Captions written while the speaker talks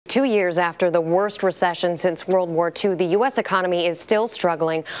2 years after the worst recession since World War II, the U.S. economy is still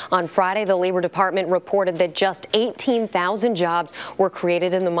struggling. On Friday, the Labor Department reported that just 18,000 jobs were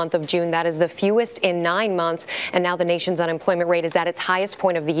created in the month of June. That is the fewest in 9 months. And now the nation's unemployment rate is at its highest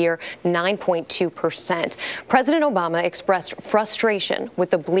point of the year, 9.2%. President Obama expressed frustration with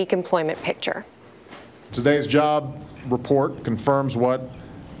the bleak employment picture. Today's job report confirms what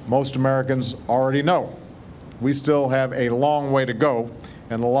most Americans already know. We still have a long way to go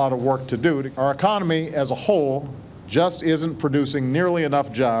and a lot of work to do. Our economy as a whole just isn't producing nearly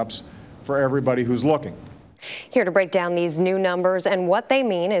enough jobs for everybody who's looking. Here to break down these new numbers and what they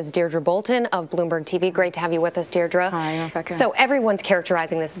mean is Deirdre Bolton of Bloomberg TV. Great to have you with us, Deirdre. Hi, Rebecca. So everyone's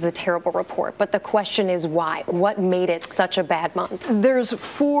characterizing this as a terrible report, but the question is why? What made it such a bad month? There's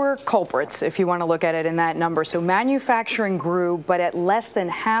 4 culprits, if you want to look at it in that number. So manufacturing grew, but at less than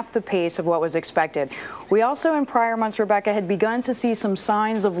half the pace of what was expected. We also, in prior months, Rebecca, had begun to see some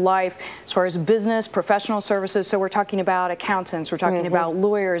signs of life as far as business, professional services. So we're talking about accountants, we're talking about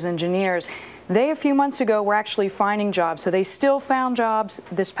lawyers, engineers. They, a few months ago, were actually finding jobs. So they still found jobs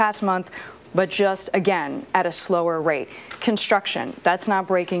this past month, but just, again, at a slower rate. Construction, that's not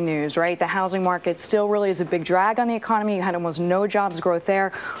breaking news, right? The housing market still really is a big drag on the economy. You had almost no jobs growth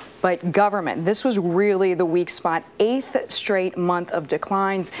there. But government, this was really the weak spot. 8th straight month of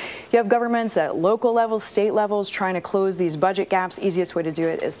declines. You have governments at local levels, state levels, trying to close these budget gaps. Easiest way to do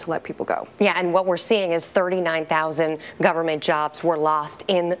it is to let people go. Yeah, and what we're seeing is 39,000 government jobs were lost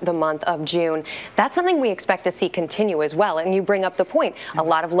in the month of June. That's something we expect to see continue as well. And you bring up the point. A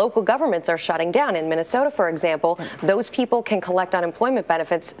lot of local governments are shutting down. In Minnesota, for example, those people can collect unemployment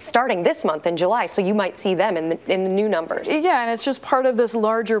benefits starting this month in July. So you might see them in the new numbers. Yeah, and it's just part of this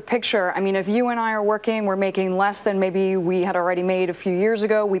larger picture. I mean, if you and I are working, we're making less than maybe we had already made a few years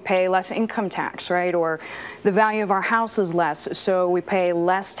ago. We pay less income tax, right? Or the value of our house is less, so we pay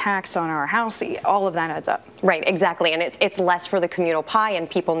less tax on our house. All of that adds up. Right, exactly. And it's less for the communal pie, and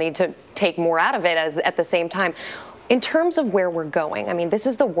people need to take more out of it at the same time. In terms of where we're going, I mean, this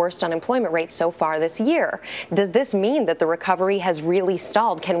is the worst unemployment rate so far this year. Does this mean that the recovery has really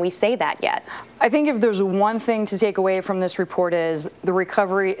stalled? Can we say that yet? I think if there's one thing to take away from this report is the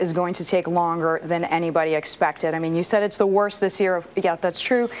recovery is going to take longer than anybody expected. I mean, you said it's the worst this year. Yeah, that's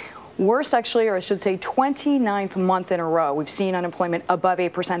true. Worst, actually, or I should say 29th month in a row, we've seen unemployment above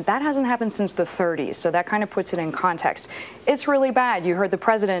 8%. That hasn't happened since the 30s, so that kind of puts it in context. It's really bad. You heard the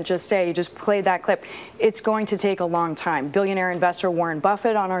president just say, you just played that clip, it's going to take a long time. Billionaire investor Warren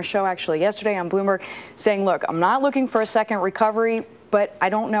Buffett on our show actually yesterday on Bloomberg saying, look, I'm not looking for a second recovery, but I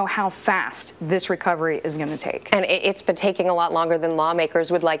don't know how fast this recovery is going to take. And it's been taking a lot longer than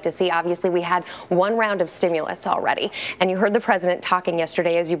lawmakers would like to see. Obviously, we had one round of stimulus already. And you heard the president talking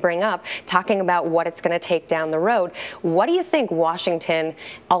yesterday, as you bring up, talking about what it's going to take down the road. What do you think Washington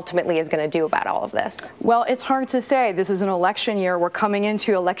ultimately is going to do about all of this? Well, it's hard to say. This is an election year. We're coming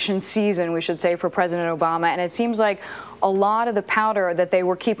into election season, we should say, for President Obama. And it seems like a lot of the powder that they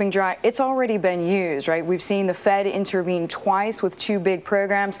were keeping dry, it's already been used, right? We've seen the Fed intervene twice with 2 big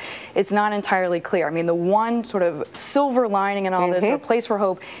programs. It's not entirely clear. I mean, the one sort of silver lining in all this, or place for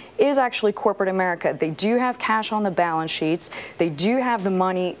hope, is actually corporate America. They do have cash on the balance sheets. They do have the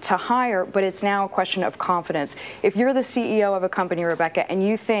money to hire, but it's now a question of confidence. If you're the CEO of a company, Rebecca, and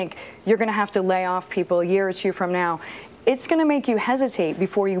you think you're going to have to lay off people a year or 2 from now, it's going to make you hesitate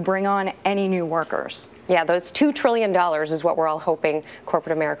before you bring on any new workers. Yeah, those $2 trillion is what we're all hoping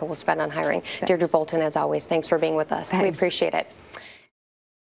corporate America will spend on hiring. Thanks. Deirdre Bolton, as always, thanks for being with us. Thanks. We appreciate it.